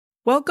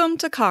Welcome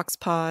to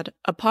CoxPod,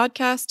 a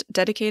podcast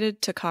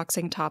dedicated to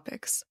coxing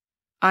topics.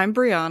 I'm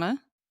Brianna.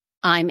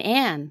 I'm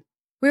Anne.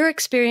 We're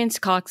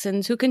experienced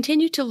coxswains who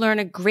continue to learn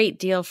a great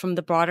deal from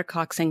the broader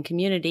coxing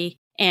community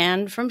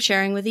and from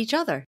sharing with each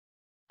other.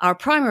 Our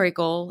primary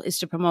goal is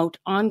to promote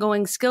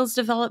ongoing skills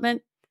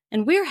development,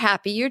 and we're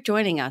happy you're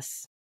joining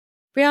us.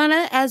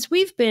 Brianna, as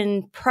we've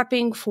been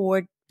prepping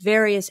for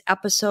various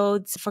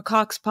episodes for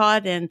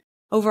CoxPod and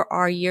over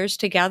our years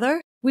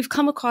together, we've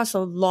come across a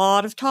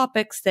lot of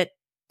topics that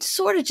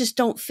sort of just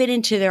don't fit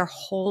into their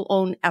whole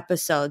own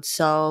episode.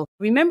 So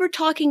remember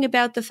talking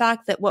about the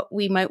fact that what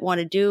we might want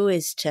to do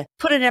is to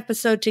put an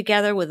episode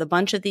together with a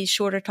bunch of these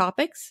shorter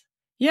topics?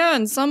 Yeah,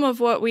 and some of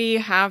what we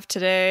have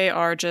today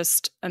are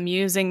just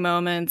amusing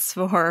moments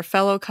for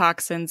fellow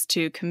coxswains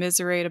to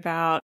commiserate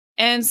about.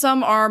 And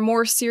some are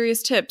more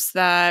serious tips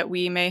that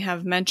we may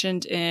have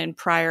mentioned in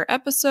prior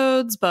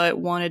episodes, but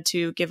wanted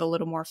to give a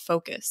little more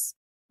focus.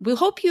 We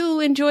hope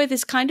you enjoy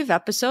this kind of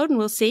episode, and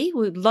we'll see.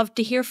 We'd love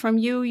to hear from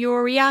you,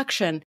 your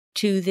reaction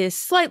to this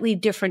slightly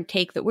different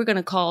take that we're going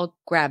to call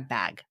Grab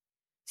Bag.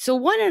 So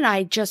why don't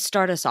I just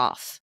start us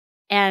off?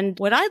 And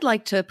what I'd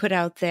like to put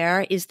out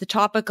there is the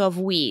topic of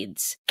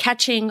weeds,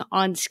 catching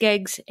on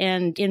skegs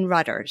and in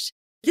rudders.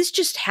 This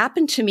just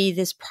happened to me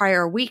this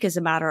prior week, as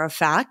a matter of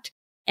fact,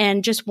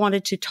 and just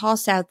wanted to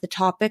toss out the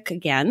topic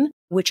again,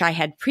 which I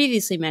had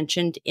previously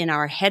mentioned in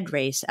our head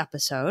race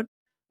episode.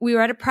 We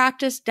were at a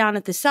practice down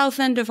at the south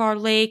end of our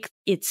lake.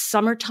 It's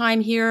summertime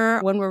here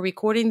when we're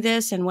recording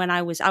this and when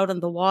I was out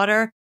on the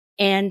water.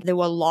 And there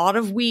were a lot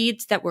of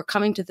weeds that were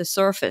coming to the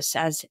surface,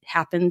 as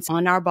happens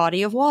on our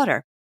body of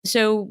water.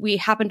 So we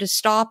happened to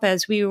stop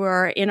as we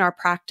were in our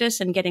practice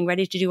and getting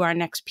ready to do our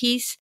next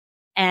piece.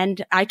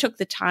 And I took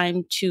the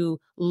time to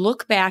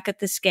look back at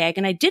the skeg,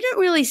 and I didn't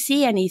really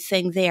see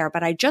anything there,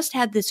 but I just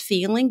had this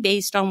feeling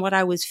based on what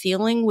I was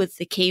feeling with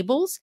the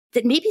cables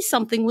that maybe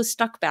something was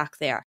stuck back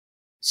there.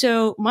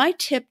 So my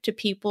tip to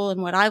people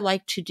and what I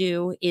like to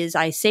do is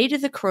I say to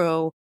the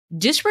crew,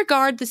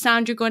 disregard the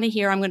sound you're going to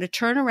hear. I'm going to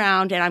turn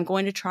around and I'm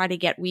going to try to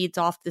get weeds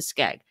off the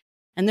skeg.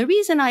 And the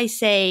reason I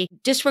say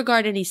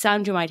disregard any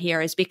sound you might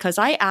hear is because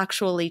I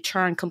actually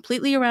turn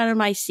completely around in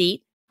my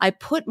seat. I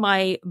put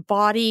my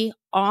body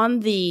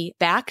on the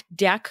back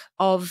deck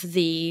of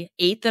the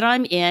 8 that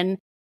I'm in.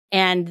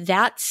 And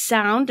that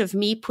sound of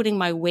me putting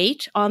my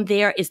weight on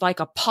there is like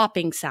a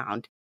popping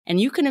sound. And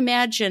you can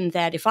imagine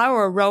that if I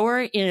were a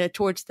rower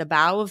towards the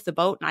bow of the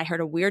boat and I heard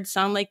a weird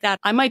sound like that,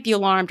 I might be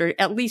alarmed or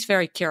at least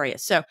very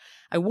curious. So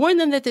I warned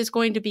them that there's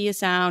going to be a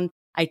sound.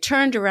 I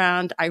turned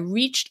around, I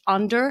reached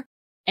under,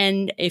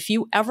 and if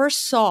you ever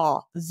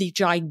saw the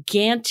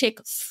gigantic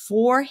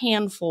 4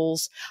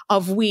 handfuls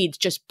of weeds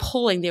just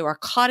pulling, they were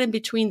caught in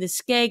between the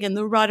skeg and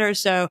the rudder.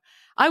 So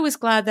I was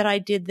glad that I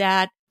did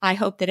that. I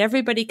hope that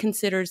everybody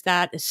considers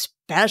that,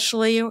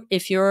 especially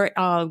if you're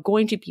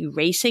going to be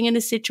racing in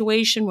a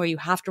situation where you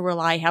have to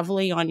rely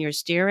heavily on your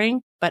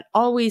steering, but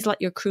always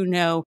let your crew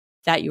know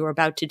that you're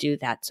about to do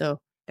that. So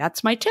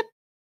that's my tip.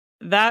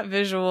 That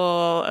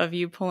visual of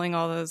you pulling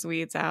all those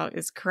weeds out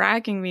is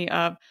cracking me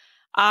up.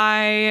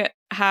 I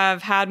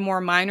have had more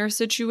minor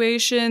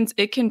situations.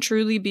 It can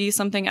truly be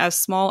something as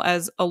small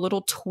as a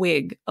little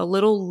twig, a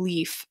little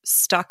leaf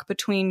stuck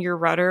between your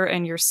rudder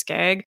and your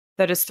skeg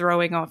that is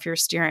throwing off your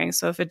steering.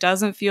 So if it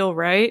doesn't feel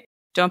right,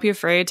 don't be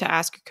afraid to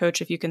ask your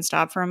coach if you can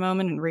stop for a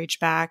moment and reach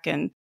back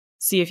and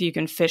see if you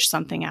can fish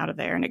something out of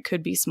there. And it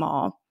could be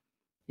small.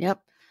 Yep.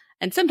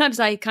 And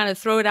sometimes I kind of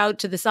throw it out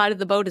to the side of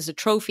the boat as a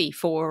trophy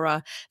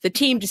for the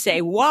team to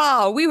say,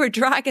 wow, we were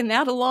dragging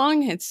that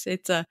along. It's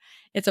a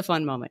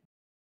fun moment.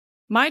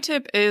 My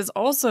tip is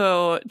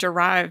also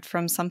derived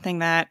from something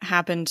that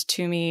happened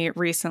to me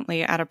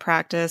recently at a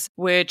practice,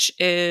 which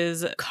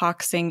is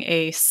coxing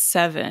a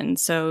 7.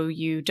 So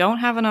you don't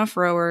have enough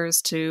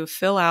rowers to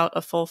fill out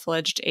a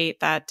full-fledged 8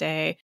 that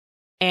day,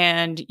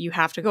 and you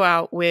have to go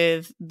out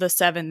with the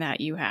 7 that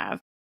you have.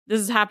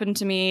 This has happened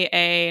to me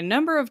a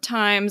number of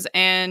times,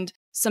 and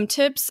some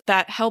tips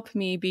that help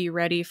me be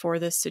ready for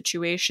this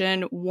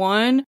situation.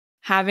 1,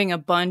 having a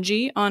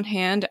bungee on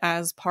hand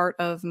as part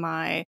of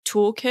my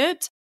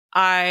toolkit.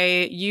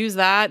 I use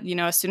that,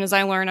 as soon as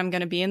I learn I'm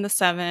going to be in the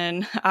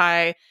 7,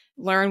 I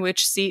learn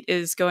which seat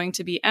is going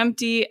to be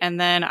empty, and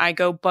then I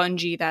go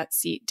bungee that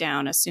seat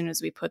down as soon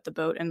as we put the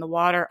boat in the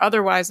water.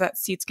 Otherwise, that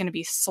seat's going to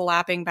be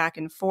slapping back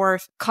and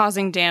forth,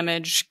 causing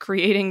damage,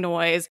 creating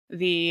noise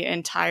the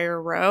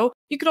entire row.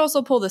 You could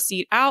also pull the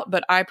seat out,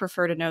 but I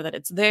prefer to know that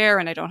it's there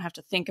and I don't have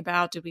to think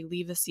about, did we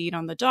leave the seat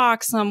on the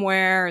dock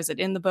somewhere? Is it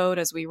in the boat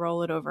as we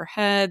roll it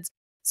overhead?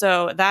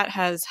 So that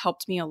has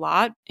helped me a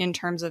lot in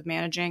terms of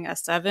managing a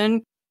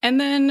 7.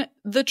 And then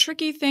the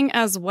tricky thing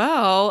as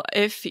well,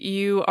 if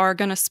you are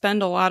going to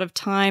spend a lot of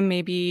time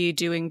maybe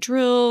doing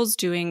drills,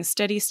 doing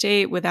steady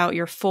state without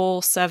your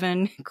full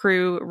 7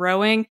 crew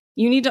rowing,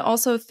 you need to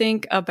also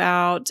think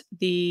about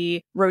the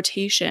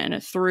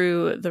rotation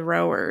through the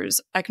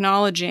rowers,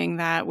 acknowledging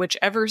that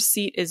whichever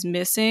seat is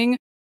missing,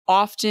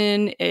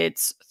 often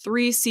it's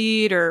 3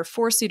 seat or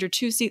 4 seat or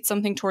 2 seat,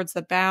 something towards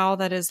the bow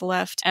that is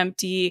left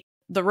empty.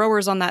 the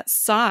rowers on that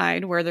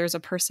side where there's a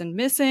person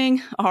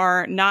missing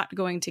are not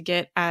going to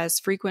get as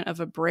frequent of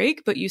a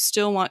break, but you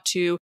still want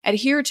to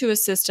adhere to a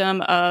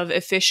system of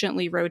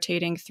efficiently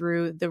rotating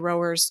through the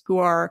rowers who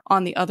are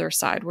on the other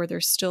side where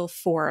there's still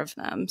 4 of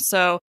them.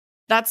 So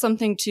that's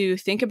something to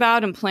think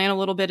about and plan a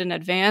little bit in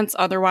advance.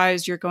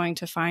 Otherwise, you're going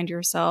to find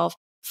yourself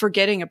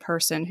forgetting a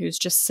person who's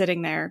just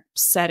sitting there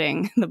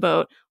setting the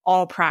boat,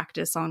 all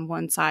practice on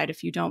one side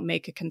if you don't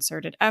make a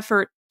concerted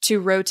effort to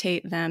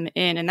rotate them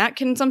in. And that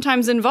can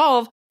sometimes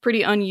involve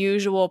pretty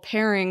unusual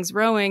pairings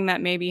rowing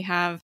that maybe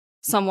have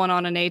someone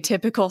on an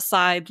atypical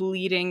side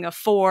leading a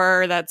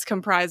 4 that's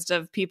comprised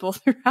of people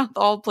throughout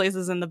all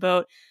places in the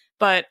boat.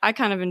 But I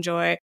kind of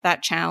enjoy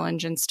that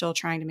challenge and still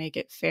trying to make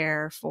it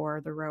fair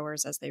for the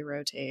rowers as they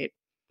rotate.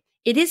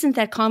 It isn't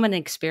that common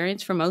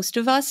experience for most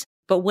of us,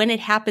 but when it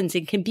happens,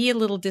 it can be a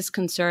little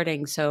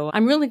disconcerting. So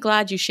I'm really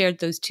glad you shared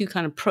those 2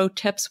 kind of pro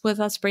tips with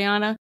us,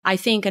 Brianna. I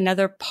think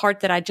another part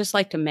that I'd just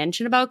like to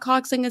mention about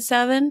coxing a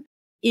 7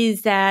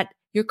 is that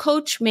your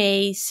coach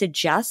may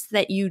suggest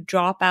that you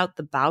drop out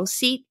the bow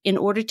seat in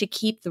order to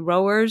keep the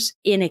rowers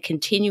in a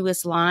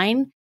continuous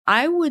line.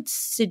 I would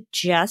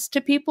suggest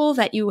to people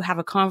that you have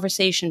a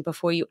conversation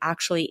before you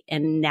actually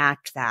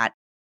enact that.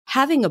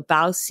 Having a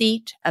bow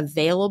seat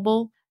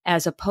available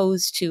as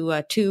opposed to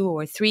a 2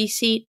 or 3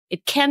 seat,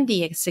 it can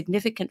be a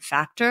significant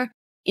factor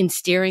in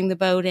steering the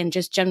boat and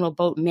just general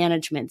boat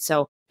management.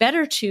 So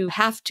better to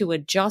have to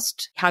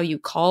adjust how you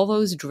call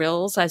those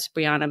drills, as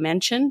Brianna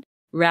mentioned,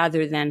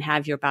 rather than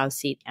have your bow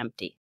seat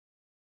empty.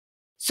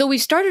 So we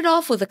started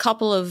off with a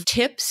couple of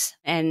tips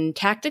and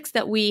tactics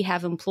that we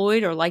have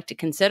employed or like to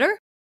consider.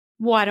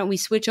 Why don't we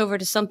switch over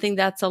to something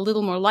that's a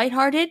little more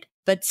lighthearted,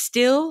 but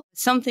still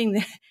something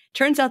that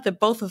turns out that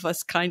both of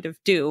us kind of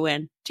do.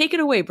 And take it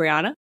away,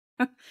 Brianna.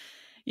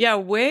 Yeah,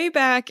 way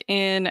back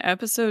in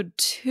episode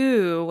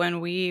 2, when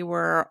we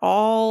were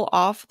all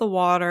off the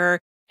water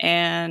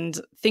and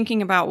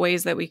thinking about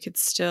ways that we could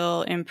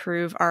still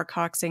improve our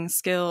coxing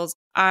skills,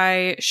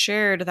 I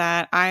shared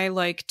that I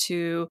like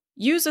to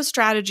use a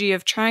strategy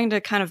of trying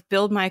to kind of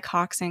build my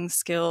coxing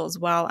skills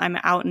while I'm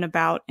out and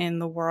about in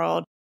the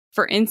world.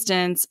 For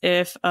instance,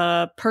 if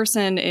a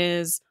person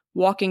is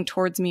walking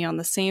towards me on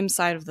the same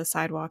side of the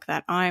sidewalk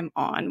that I'm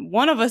on,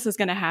 one of us is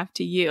going to have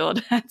to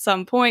yield at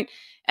some point.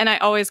 And I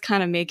always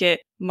kind of make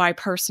it my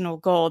personal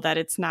goal that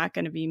it's not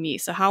going to be me.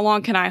 So how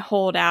long can I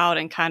hold out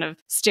and kind of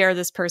stare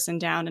this person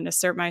down and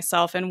assert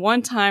myself? And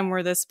one time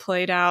where this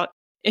played out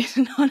in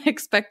an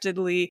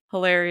unexpectedly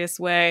hilarious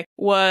way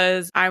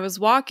was I was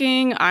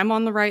walking, I'm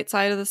on the right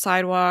side of the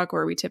sidewalk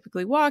where we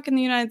typically walk in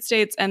the United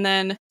States, and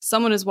then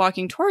someone is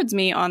walking towards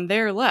me on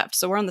their left.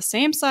 So we're on the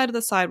same side of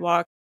the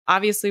sidewalk.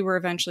 Obviously, we're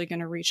eventually going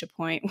to reach a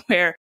point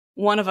where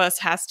one of us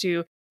has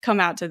to come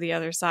out to the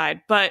other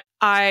side. But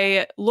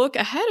I look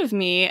ahead of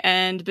me,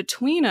 and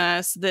between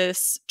us,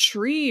 this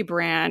tree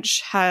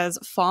branch has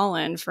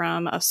fallen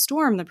from a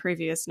storm the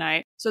previous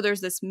night. So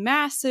there's this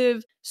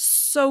massive,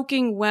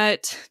 soaking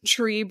wet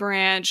tree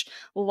branch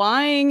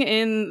lying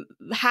in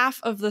half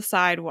of the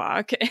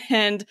sidewalk.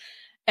 And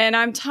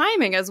I'm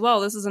timing as well.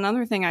 This is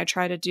another thing I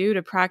try to do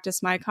to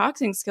practice my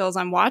coxing skills.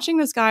 I'm watching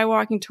this guy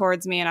walking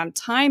towards me and I'm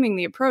timing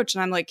the approach.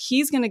 And I'm like,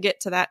 he's going to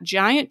get to that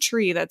giant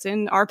tree that's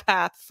in our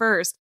path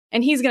first.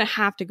 And he's going to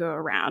have to go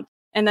around.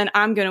 And then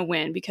I'm going to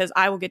win because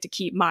I will get to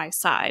keep my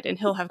side and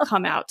he'll have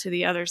come out to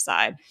the other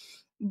side.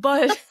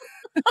 But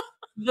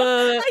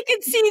I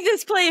can see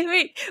this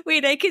play.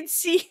 Wait, I can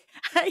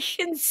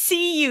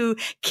see you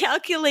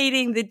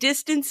calculating the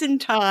distance and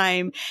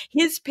time,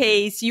 his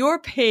pace, your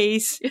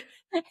pace.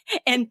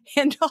 And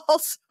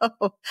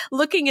also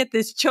looking at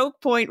this choke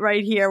point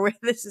right here where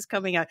this is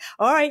coming out.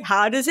 All right,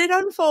 how does it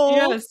unfold?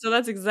 Yeah, so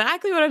that's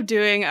exactly what I'm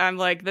doing. I'm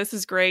like, this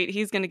is great.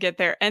 He's going to get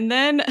there. And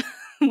then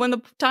when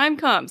the time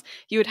comes,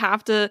 you would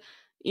have to,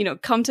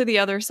 come to the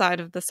other side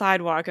of the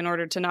sidewalk in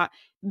order to not.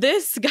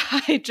 This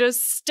guy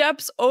just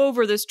steps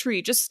over this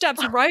tree, just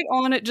steps right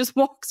on it, just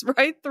walks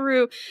right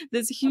through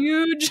this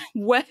huge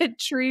wet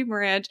tree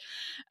branch.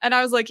 And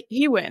I was like,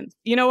 he wins.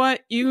 You know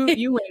what? You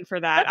win for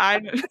that. I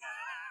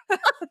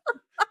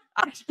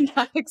did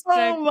not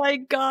expect my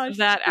gosh,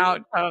 that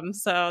outcome.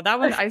 So that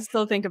one, I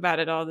still think about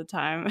it all the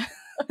time.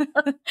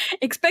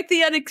 Expect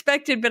the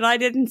unexpected, but I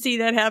didn't see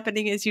that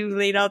happening as you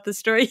laid out the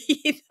story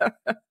either.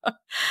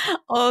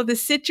 Oh, the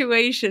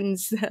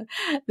situations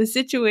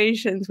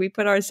we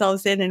put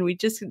ourselves in, and we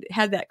just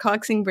had that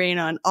coxing brain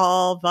on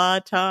all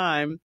the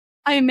time.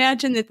 I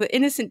imagine that the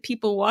innocent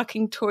people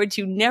walking towards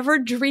you never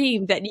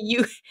dream that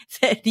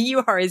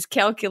you are as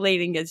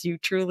calculating as you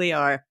truly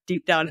are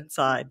deep down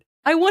inside.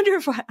 I wonder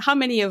how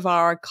many of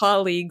our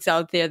colleagues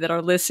out there that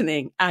are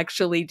listening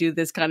actually do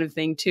this kind of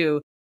thing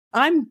too.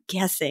 I'm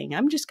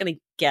just going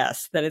to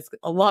guess that it's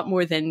a lot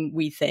more than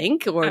we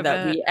think or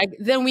than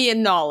we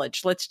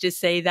acknowledge. Let's just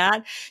say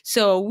that.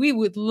 So we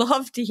would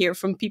love to hear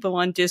from people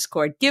on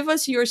Discord. Give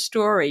us your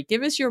story.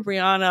 Give us your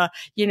Brianna.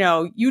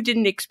 You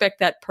didn't expect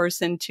that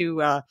person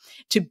to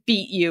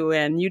beat you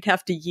and you'd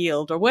have to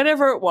yield or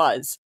whatever it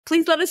was.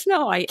 Please let us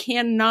know. I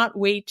cannot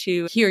wait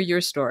to hear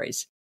your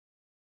stories.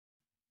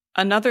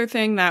 Another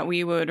thing that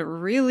we would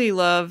really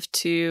love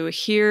to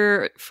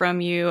hear from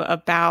you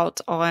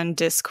about on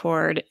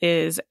Discord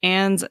is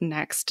Anne's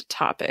next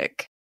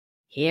topic.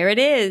 Here it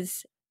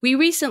is. We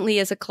recently,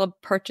 as a club,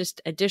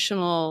 purchased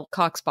additional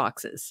Cox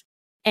boxes.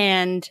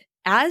 And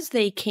as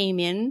they came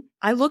in,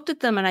 I looked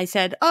at them and I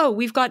said, oh,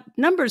 we've got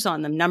numbers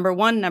on them. Number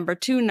 1, number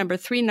 2, number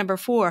 3, number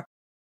 4.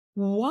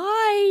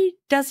 Why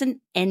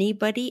doesn't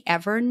anybody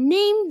ever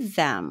name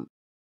them?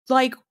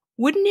 Like,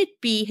 wouldn't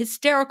it be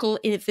hysterical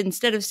if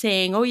instead of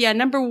saying, oh yeah,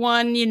 number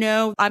 1,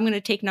 I'm going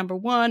to take number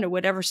 1 or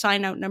whatever,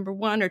 sign out number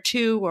 1 or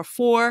 2 or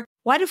 4.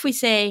 What if we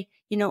say,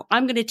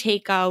 I'm going to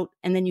take out,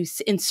 and then you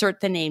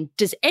insert the name.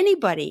 Does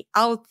anybody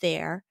out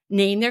there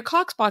name their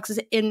Cox boxes?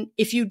 And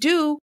if you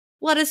do,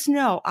 let us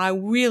know. I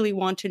really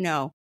want to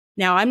know.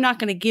 Now, I'm not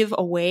going to give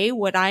away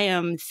what I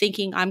am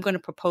thinking I'm going to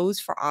propose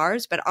for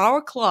ours, but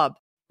our club,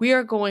 we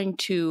are going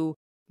to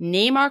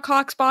name our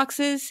Cox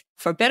boxes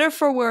for better,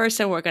 for worse,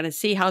 and we're going to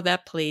see how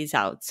that plays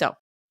out. So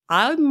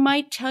I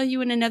might tell you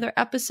in another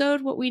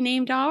episode what we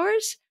named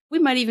ours. We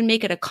might even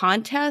make it a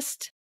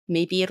contest.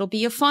 Maybe it'll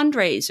be a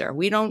fundraiser.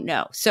 We don't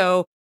know.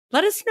 So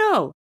let us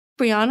know.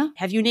 Brianna,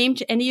 have you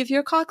named any of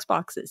your Cox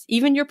boxes?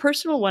 Even your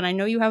personal one? I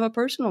know you have a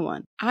personal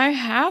one. I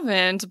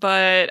haven't,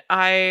 but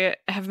I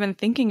have been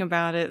thinking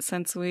about it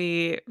since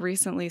we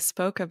recently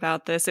spoke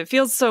about this. It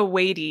feels so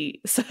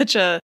weighty, such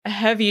a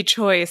heavy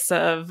choice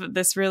of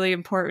this really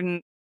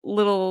important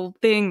little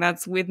thing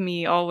that's with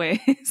me always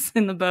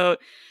in the boat.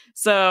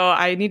 So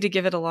I need to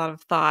give it a lot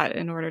of thought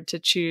in order to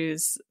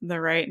choose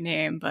the right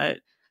name, but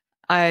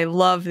I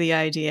love the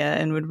idea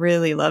and would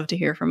really love to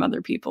hear from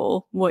other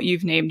people what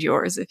you've named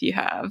yours if you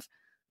have.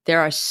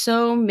 There are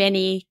so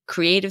many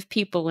creative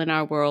people in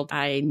our world.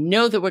 I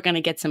know that we're going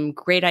to get some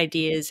great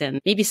ideas, and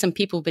maybe some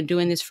people have been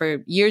doing this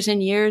for years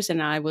and years,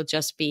 and I will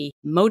just be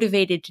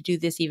motivated to do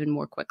this even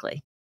more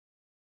quickly.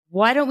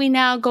 Why don't we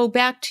now go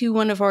back to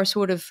one of our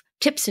sort of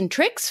tips and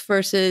tricks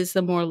versus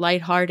the more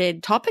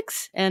lighthearted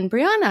topics? And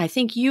Brianna, I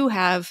think you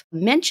have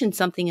mentioned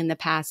something in the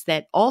past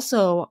that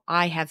also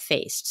I have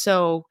faced.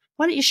 So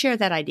why don't you share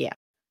that idea?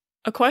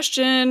 A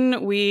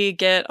question we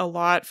get a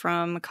lot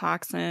from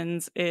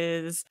coxswains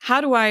is,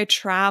 how do I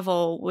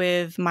travel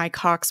with my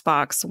Cox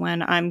box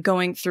when I'm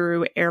going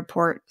through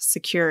airport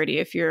security?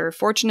 If you're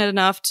fortunate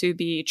enough to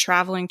be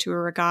traveling to a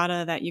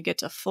regatta that you get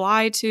to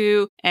fly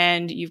to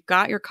and you've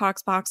got your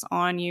Cox box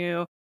on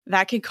you,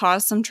 that could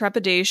cause some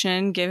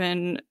trepidation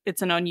given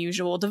it's an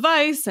unusual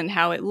device and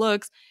how it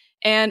looks.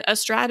 And a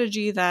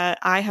strategy that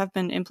I have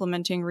been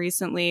implementing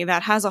recently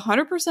that has a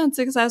 100%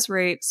 success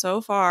rate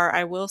so far,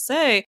 I will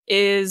say,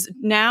 is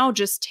now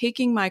just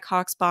taking my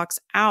Cox box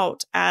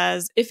out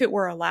as if it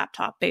were a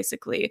laptop,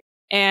 basically,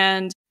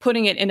 and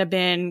putting it in a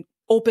bin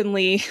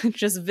openly,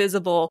 just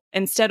visible,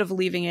 instead of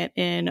leaving it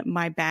in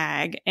my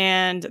bag.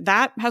 And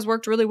that has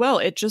worked really well.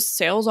 It just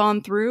sails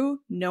on through.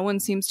 No one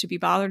seems to be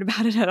bothered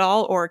about it at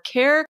all or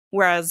care.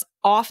 Whereas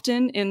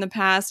often in the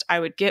past, I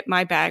would get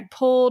my bag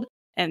pulled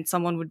and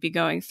someone would be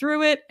going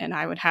through it, and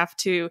I would have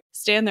to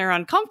stand there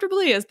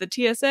uncomfortably as the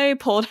TSA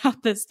pulled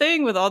out this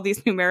thing with all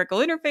these numerical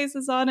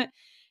interfaces on it.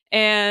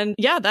 And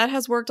yeah, that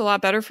has worked a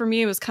lot better for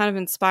me. It was kind of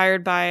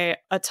inspired by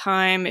a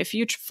time, if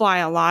you fly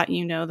a lot,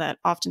 you know that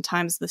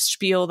oftentimes the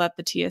spiel that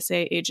the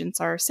TSA agents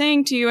are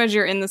saying to you as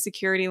you're in the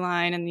security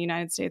line in the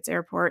United States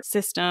airport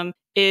system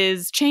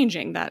is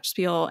changing that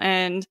spiel.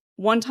 And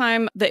one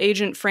time the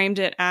agent framed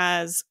it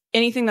as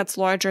anything that's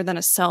larger than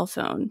a cell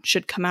phone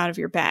should come out of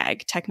your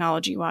bag,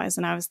 technology-wise.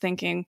 And I was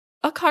thinking,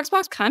 a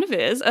Coxbox kind of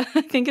is. I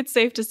think it's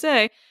safe to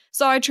say.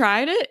 So I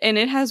tried it, and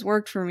it has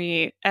worked for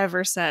me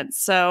ever since.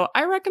 So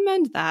I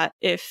recommend that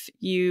if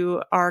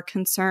you are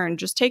concerned.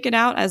 Just take it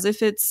out as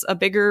if it's a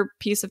bigger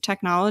piece of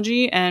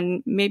technology,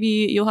 and maybe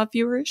you'll have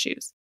fewer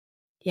issues.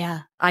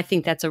 Yeah, I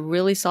think that's a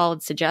really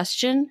solid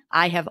suggestion.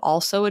 I have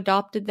also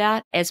adopted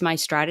that as my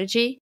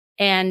strategy.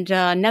 And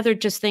another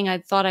just thing I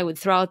thought I would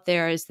throw out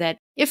there is that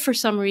if for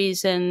some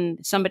reason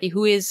somebody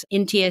who is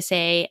in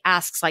TSA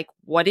asks, like,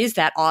 what is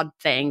that odd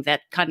thing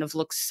that kind of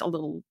looks a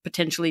little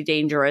potentially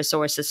dangerous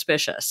or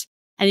suspicious?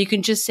 And you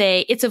can just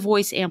say, it's a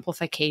voice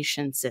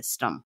amplification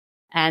system.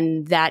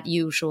 And that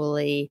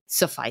usually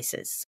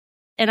suffices.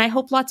 And I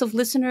hope lots of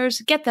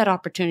listeners get that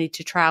opportunity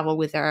to travel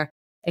with their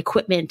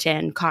equipment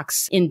and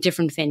Cox in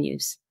different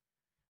venues.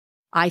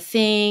 I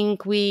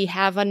think we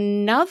have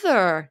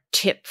another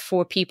tip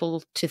for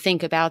people to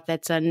think about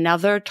that's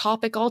another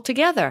topic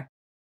altogether.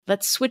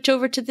 Let's switch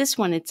over to this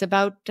one. It's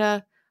about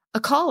a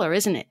collar,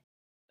 isn't it?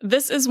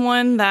 This is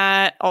one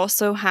that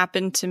also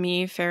happened to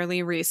me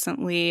fairly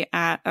recently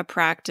at a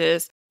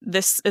practice.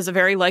 This is a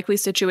very likely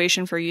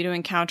situation for you to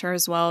encounter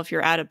as well if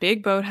you're at a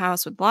big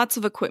boathouse with lots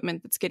of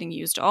equipment that's getting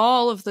used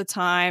all of the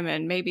time,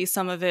 and maybe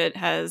some of it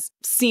has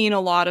seen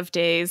a lot of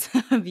days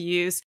of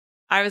use.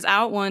 I was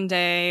out one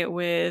day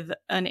with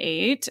an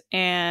 8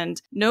 and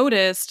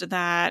noticed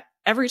that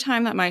every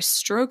time that my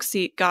stroke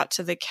seat got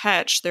to the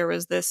catch, there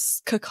was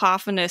this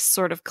cacophonous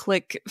sort of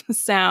click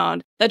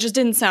sound that just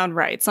didn't sound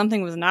right.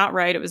 Something was not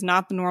right. It was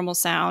not the normal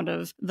sound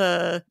of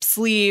the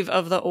sleeve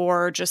of the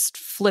oar just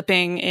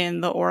flipping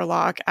in the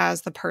oarlock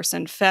as the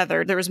person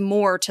feathered. There was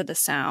more to the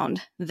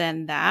sound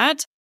than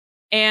that.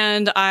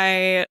 And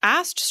I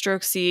asked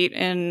stroke seat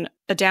in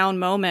a down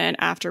moment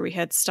after we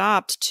had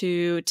stopped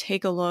to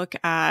take a look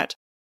at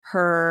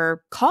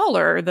her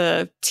collar,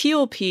 the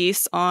teal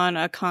piece on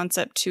a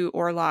Concept 2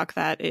 oarlock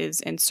that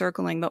is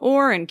encircling the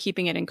oar and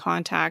keeping it in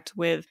contact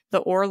with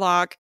the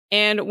oarlock.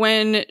 And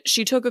when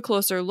she took a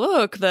closer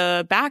look,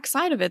 the back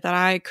side of it that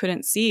I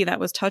couldn't see that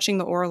was touching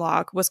the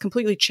oarlock was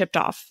completely chipped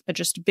off,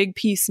 just a big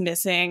piece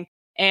missing.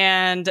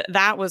 And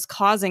that was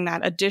causing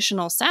that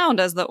additional sound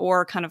as the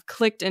oar kind of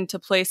clicked into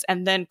place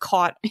and then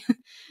caught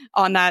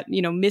on that,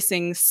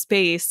 missing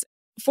space.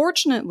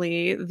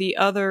 Fortunately, the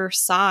other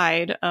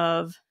side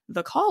of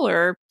the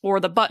collar,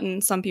 or the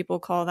button, some people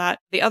call that,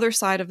 the other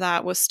side of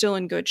that was still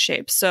in good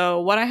shape.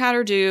 So what I had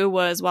her do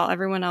was, while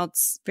everyone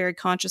else very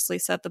consciously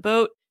set the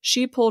boat,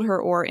 she pulled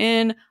her oar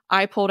in.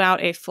 I pulled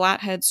out a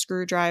flathead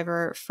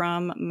screwdriver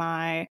from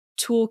my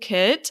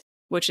toolkit,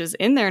 which is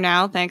in there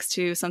now, thanks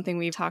to something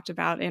we've talked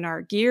about in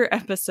our gear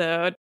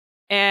episode.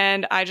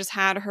 And I just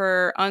had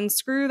her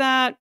unscrew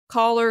that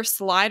collar,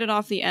 slide it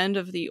off the end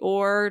of the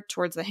oar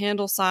towards the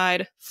handle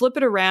side, flip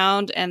it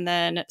around, and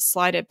then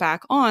slide it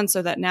back on so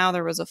that now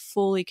there was a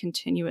fully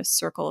continuous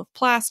circle of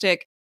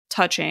plastic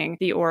touching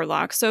the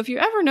oarlock. So if you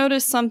ever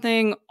notice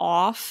something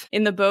off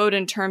in the boat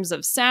in terms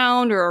of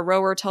sound, or a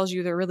rower tells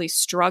you they're really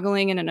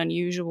struggling in an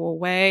unusual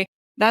way,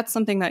 that's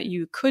something that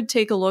you could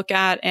take a look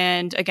at.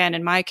 And again,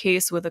 in my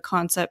case, with a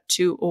Concept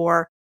 2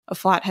 oar, a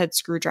flathead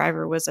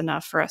screwdriver was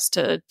enough for us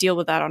to deal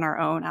with that on our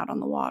own out on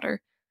the water.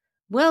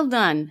 Well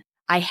done.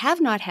 I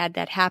have not had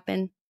that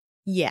happen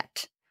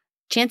yet.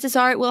 Chances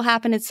are it will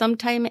happen at some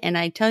time, and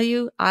I tell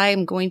you, I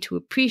am going to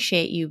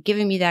appreciate you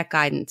giving me that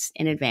guidance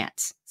in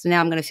advance. So now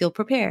I'm going to feel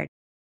prepared,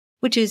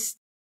 which is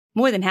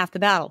more than half the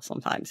battle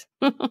sometimes.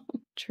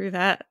 True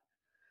that.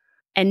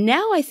 And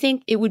now I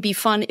think it would be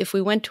fun if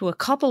we went to a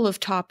couple of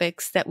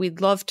topics that we'd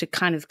love to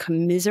kind of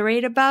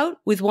commiserate about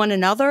with one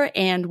another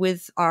and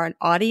with our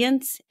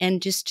audience,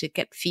 and just to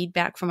get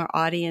feedback from our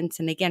audience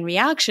and, again,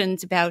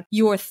 reactions about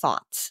your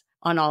thoughts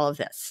on all of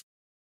this.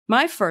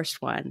 My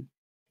first one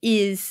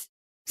is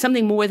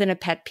something more than a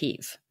pet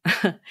peeve.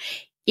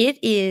 It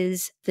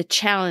is the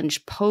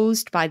challenge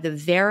posed by the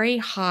very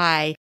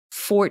high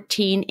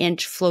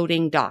 14-inch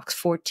floating docks,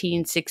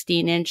 14,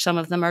 16-inch, some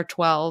of them are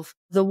 12.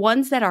 The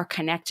ones that are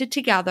connected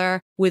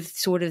together with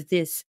sort of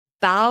this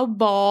bow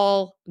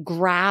ball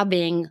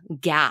grabbing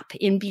gap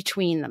in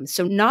between them.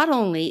 So not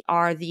only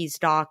are these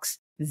docks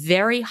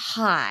very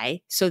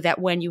high so that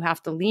when you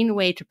have to lean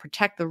away to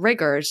protect the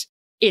riggers,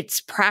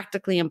 it's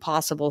practically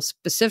impossible,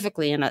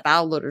 specifically in a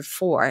bow-loaded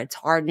 4. It's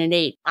hard in an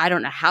 8. I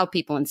don't know how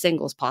people in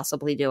singles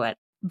possibly do it.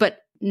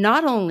 But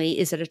not only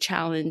is it a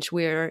challenge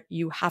where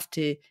you have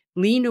to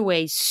lean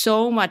away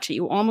so much that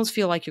you almost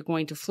feel like you're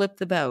going to flip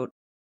the boat,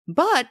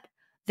 but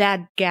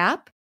that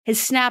gap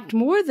has snapped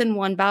more than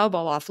one bow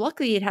ball off.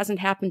 Luckily, it hasn't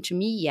happened to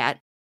me yet,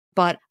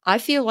 but I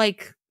feel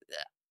like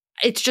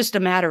it's just a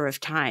matter of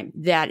time.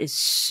 That is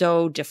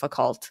so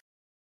difficult.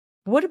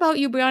 What about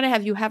you, Brianna?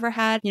 Have you ever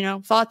had,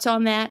 thoughts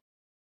on that?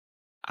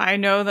 I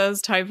know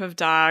those type of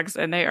dogs,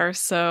 and they are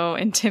so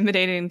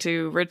intimidating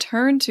to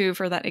return to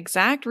for that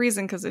exact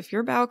reason, because if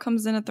your bow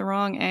comes in at the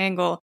wrong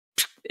angle,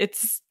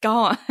 it's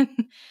gone.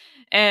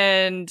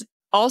 And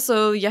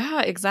also,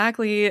 yeah,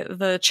 exactly,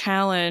 the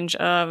challenge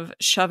of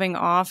shoving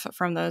off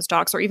from those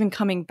docks or even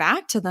coming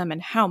back to them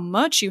and how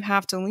much you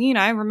have to lean.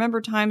 I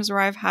remember times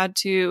where I've had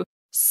to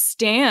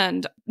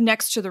stand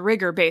next to the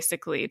rigger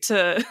basically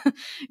to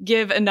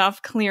give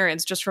enough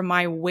clearance just from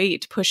my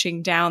weight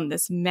pushing down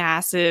this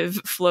massive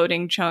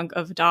floating chunk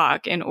of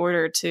dock in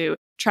order to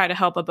try to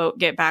help a boat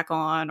get back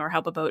on or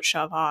help a boat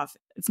shove off.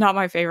 It's not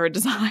my favorite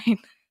design.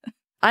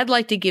 I'd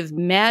like to give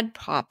mad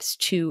props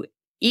to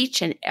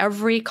each and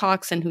every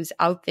coxswain who's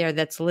out there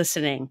that's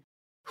listening,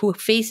 who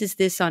faces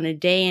this on a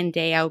day in,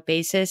 day out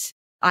basis.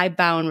 I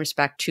bow in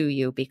respect to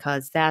you,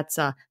 because that's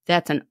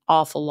an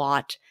awful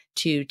lot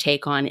to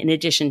take on, in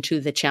addition to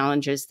the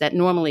challenges that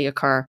normally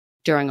occur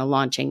during a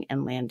launching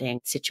and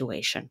landing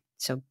situation.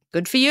 So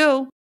good for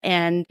you.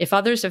 And if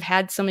others have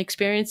had some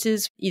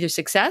experiences, either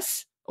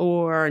success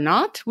or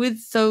not,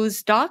 with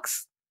those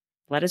docks,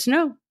 let us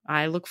know.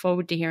 I look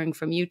forward to hearing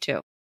from you too.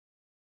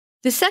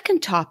 The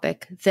second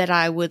topic that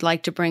I would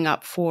like to bring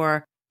up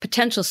for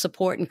potential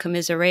support and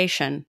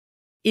commiseration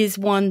is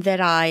one that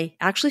I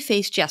actually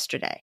faced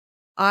yesterday.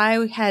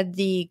 I had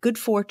the good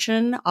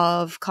fortune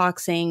of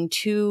coxing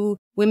 2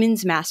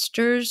 women's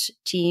masters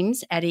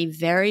teams at a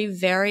very,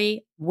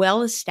 very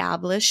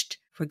well-established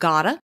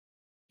regatta.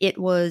 It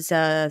was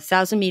a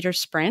 1,000-meter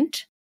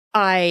sprint.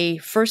 I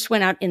first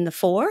went out in the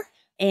 4,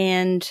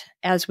 and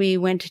as we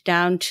went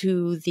down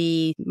to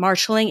the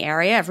marshalling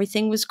area,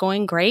 everything was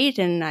going great,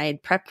 and I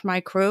had prepped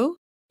my crew.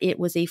 It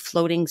was a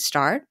floating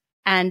start.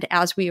 And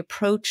as we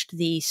approached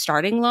the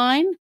starting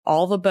line,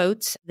 all the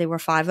boats, there were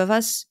 5 of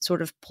us,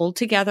 sort of pulled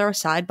together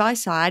side by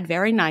side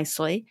very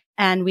nicely.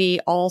 And we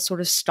all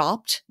sort of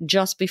stopped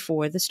just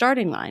before the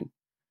starting line.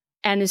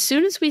 And as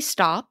soon as we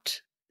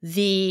stopped,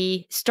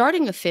 the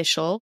starting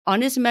official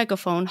on his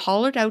megaphone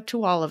hollered out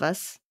to all of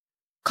us,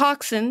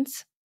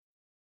 "Coxswains,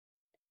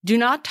 do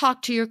not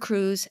talk to your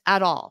crews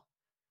at all.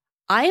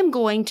 I am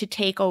going to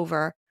take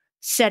over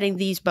setting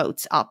these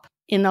boats up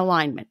in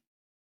alignment."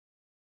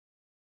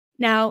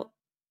 Now,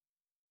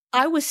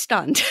 I was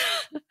stunned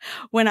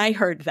when I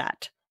heard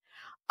that.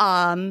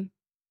 And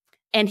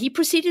he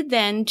proceeded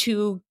then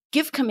to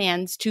give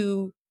commands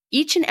to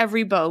each and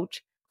every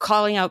boat,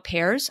 calling out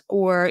pairs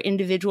or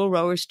individual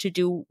rowers to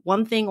do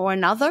one thing or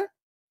another.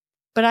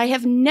 But I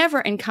have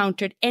never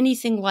encountered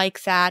anything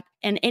like that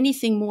and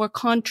anything more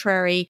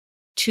contrary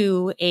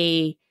to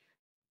an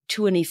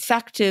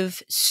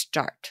effective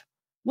start.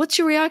 What's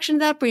your reaction to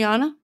that,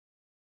 Brianna?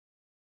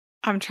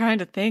 I'm trying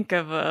to think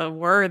of a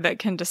word that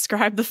can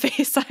describe the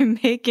face I'm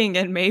making,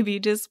 and maybe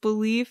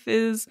disbelief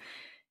is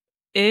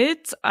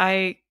it.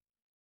 I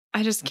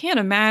just can't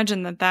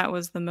imagine that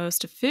was the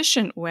most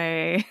efficient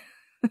way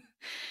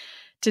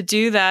to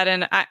do that.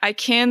 And I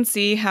can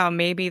see how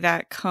maybe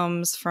that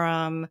comes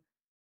from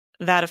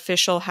that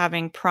official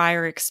having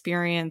prior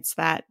experience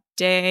that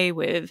day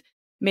with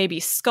maybe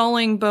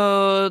sculling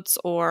boats,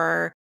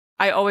 or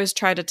I always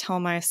try to tell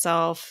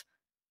myself,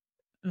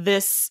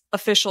 this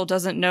official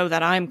doesn't know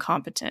that I'm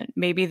competent.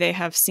 Maybe they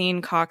have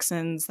seen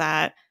coxswains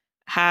that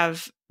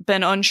have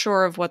been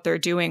unsure of what they're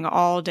doing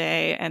all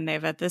day, and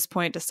they've at this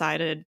point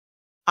decided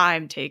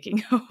I'm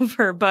taking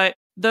over. But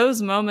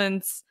those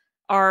moments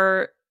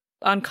are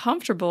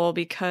uncomfortable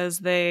because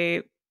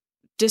they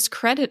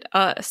discredit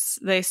us.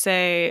 They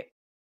say,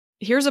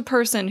 here's a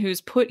person who's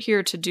put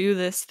here to do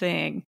this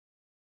thing,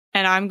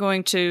 and I'm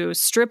going to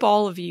strip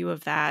all of you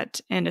of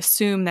that and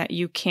assume that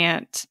you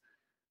can't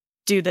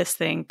do this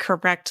thing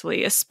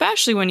correctly,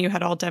 especially when you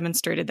had all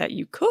demonstrated that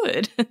you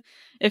could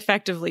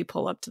effectively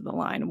pull up to the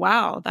line.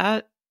 Wow,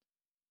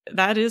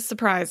 that is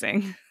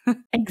surprising.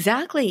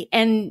 Exactly.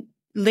 And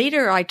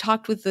later I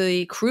talked with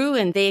the crew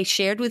and they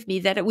shared with me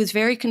that it was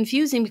very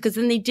confusing because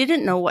then they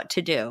didn't know what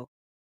to do.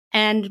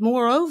 And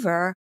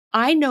moreover,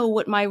 I know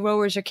what my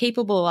rowers are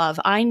capable of.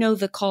 I know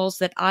the calls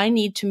that I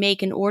need to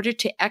make in order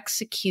to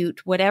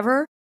execute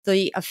whatever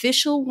the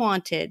official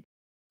wanted.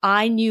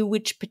 I knew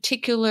which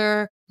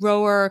particular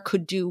rower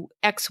could do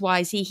X,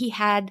 Y, Z. He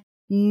had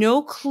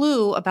no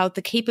clue about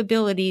the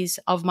capabilities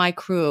of my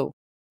crew.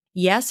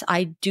 Yes,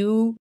 I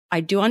do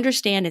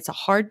understand it's a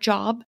hard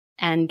job,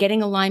 and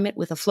getting alignment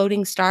with a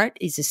floating start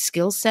is a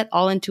skill set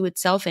all into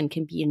itself and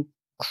can be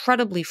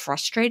incredibly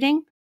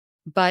frustrating.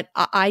 But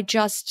I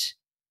just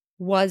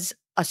was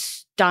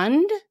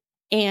stunned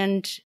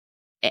and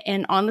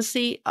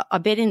honestly a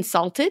bit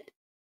insulted.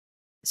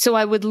 So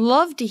I would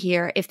love to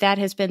hear if that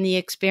has been the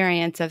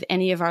experience of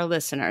any of our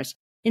listeners.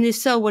 And if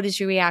so, what is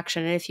your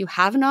reaction? And if you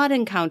have not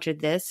encountered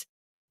this,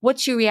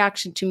 what's your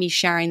reaction to me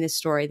sharing this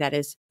story that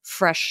is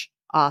fresh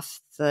off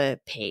the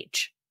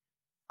page?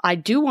 I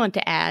do want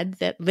to add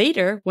that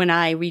later, when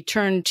I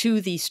returned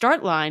to the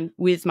start line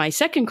with my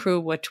second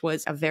crew, which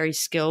was a very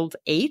skilled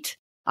 8,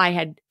 I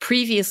had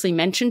previously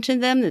mentioned to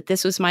them that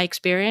this was my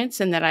experience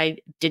and that I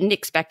didn't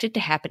expect it to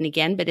happen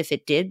again. But if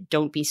it did,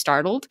 don't be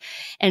startled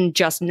and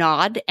just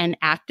nod and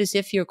act as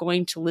if you're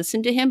going to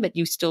listen to him, but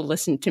you still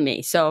listen to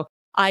me. So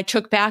I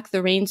took back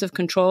the reins of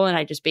control and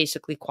I just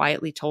basically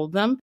quietly told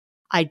them.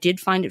 I did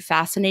find it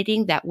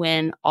fascinating that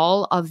when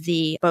all of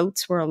the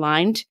boats were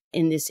aligned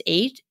in this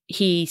 8,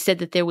 he said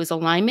that there was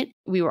alignment.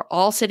 We were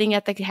all sitting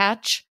at the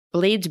hatch,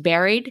 blades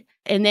buried.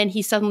 And then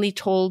he suddenly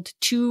told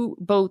 2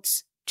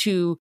 boats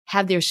to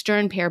have their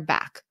stern pair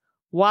back,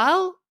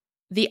 while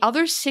the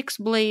other 6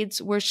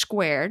 blades were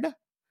squared,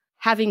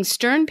 having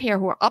stern pair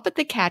who were up at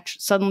the catch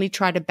suddenly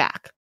try to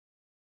back.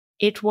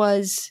 It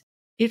was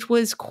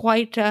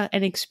quite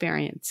an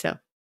experience. So,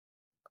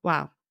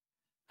 wow.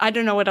 I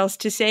don't know what else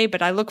to say,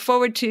 but I look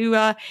forward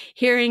to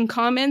hearing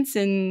comments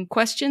and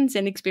questions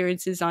and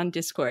experiences on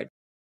Discord.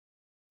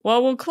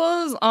 Well, we'll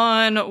close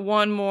on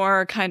one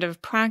more kind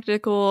of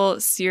practical,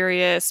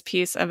 serious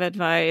piece of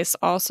advice,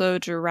 also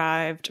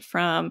derived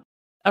from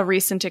a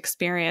recent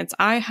experience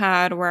I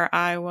had where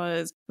I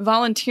was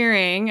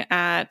volunteering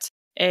at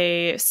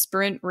a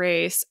sprint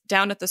race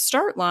down at the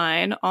start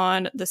line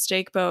on the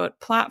stake boat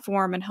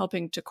platform and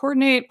helping to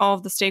coordinate all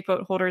of the stake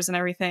boat holders and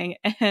everything.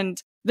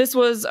 And this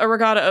was a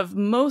regatta of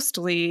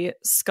mostly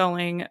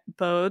sculling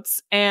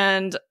boats.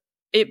 And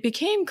it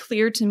became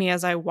clear to me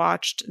as I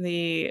watched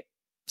the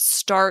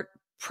start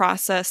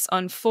process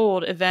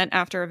unfold, event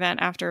after event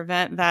after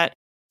event, that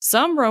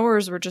some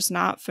rowers were just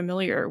not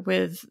familiar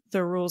with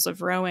the rules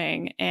of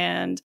rowing.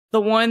 And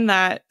the one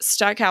that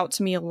stuck out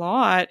to me a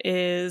lot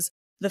is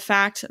the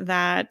fact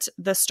that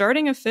the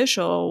starting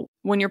official,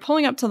 when you're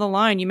pulling up to the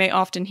line, you may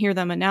often hear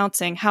them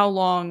announcing how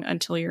long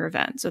until your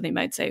event. So they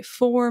might say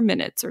 4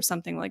 minutes or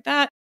something like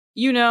that.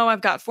 You know,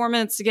 I've got 4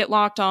 minutes to get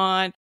locked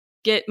on,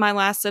 get my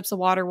last sips of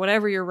water,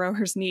 whatever your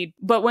rowers need.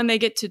 But when they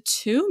get to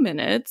 2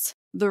 minutes,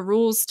 the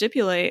rules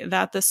stipulate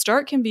that the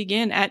start can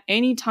begin at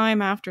any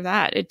time after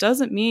that. It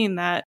doesn't mean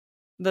that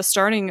the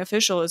starting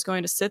official is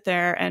going to sit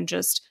there and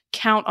just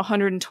count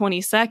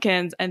 120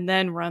 seconds and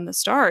then run the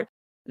start.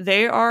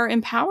 They are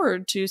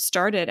empowered to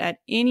start it at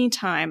any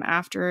time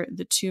after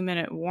the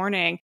 2-minute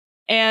warning.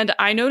 And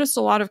I noticed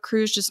a lot of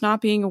crews just not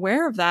being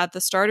aware of that.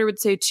 The starter would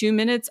say 2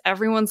 minutes,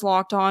 everyone's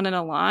locked on and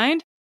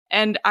aligned.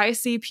 And I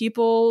see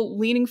people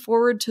leaning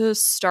forward to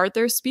start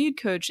their speed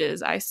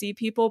coaches. I see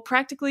people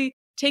practically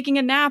taking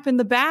a nap in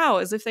the bow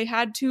as if they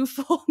had 2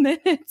 full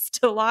minutes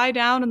to lie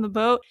down in the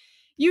boat.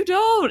 You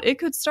don't. It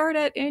could start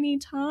at any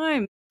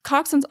time.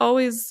 Coxswains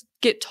always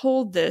get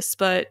told this,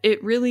 but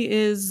it really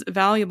is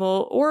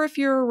valuable. Or if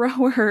you're a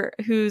rower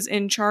who's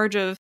in charge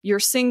of your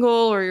single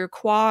or your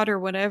quad or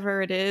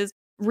whatever it is,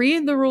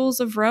 read the rules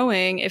of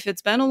rowing. If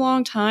it's been a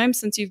long time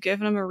since you've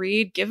given them a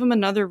read, give them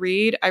another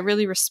read. I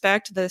really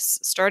respect this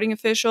starting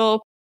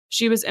official.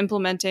 She was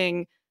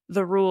implementing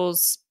the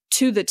rules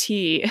to the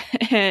T,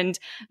 and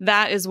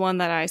that is one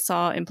that I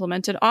saw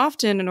implemented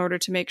often in order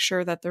to make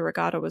sure that the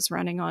regatta was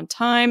running on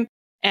time.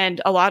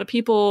 And a lot of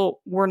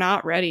people were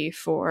not ready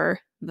for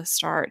the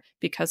start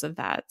because of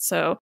that.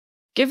 So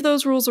give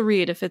those rules a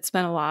read if it's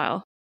been a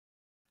while.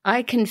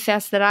 I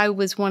confess that I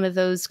was one of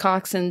those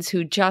coxswains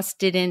who just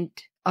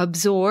didn't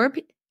absorb.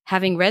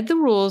 Having read the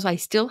rules, I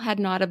still had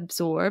not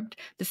absorbed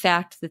the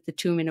fact that the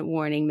 2-minute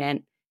warning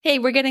meant, hey,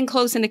 we're getting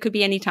close and it could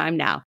be any time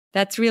now.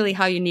 That's really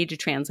how you need to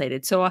translate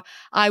it. So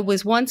I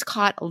was once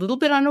caught a little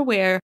bit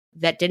unaware.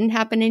 That didn't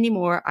happen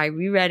anymore. I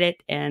reread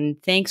it,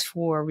 and thanks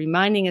for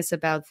reminding us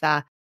about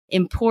the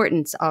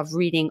importance of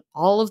reading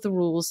all of the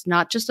rules,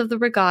 not just of the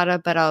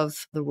regatta, but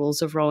of the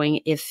rules of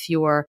rowing if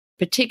your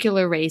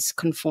particular race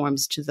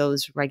conforms to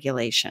those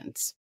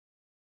regulations.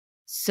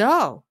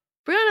 So,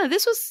 Brianna,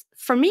 this was,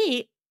 for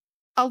me,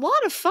 a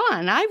lot of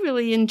fun. I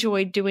really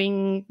enjoyed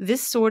doing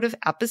this sort of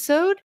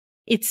episode.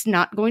 It's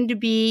not going to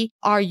be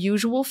our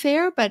usual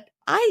fare, but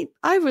I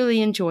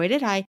really enjoyed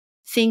it. I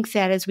think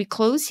that as we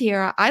close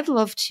here, I'd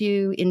love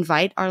to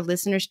invite our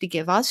listeners to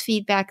give us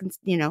feedback and,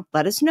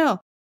 let us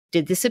know.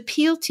 Did this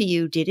appeal to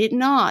you? Did it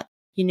not?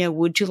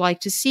 Would you like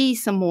to see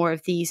some more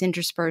of these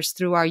interspersed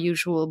through our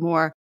usual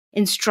more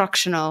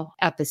instructional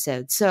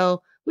episodes?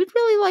 So we'd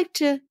really like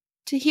to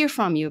hear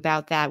from you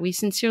about that. We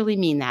sincerely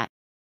mean that.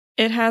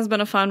 It has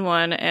been a fun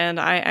one, and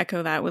I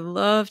echo that. Would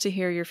love to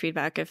hear your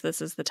feedback if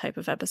this is the type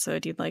of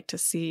episode you'd like to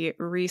see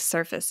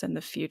resurface in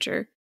the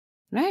future.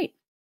 Right.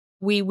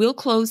 We will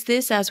close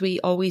this, as we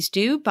always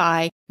do,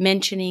 by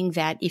mentioning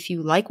that if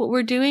you like what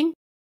we're doing,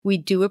 we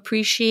do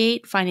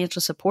appreciate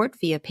financial support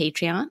via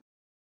Patreon.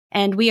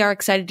 And we are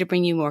excited to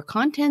bring you more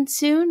content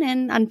soon.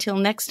 And until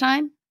next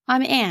time,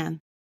 I'm Anne.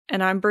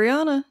 And I'm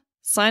Brianna,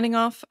 signing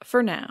off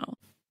for now.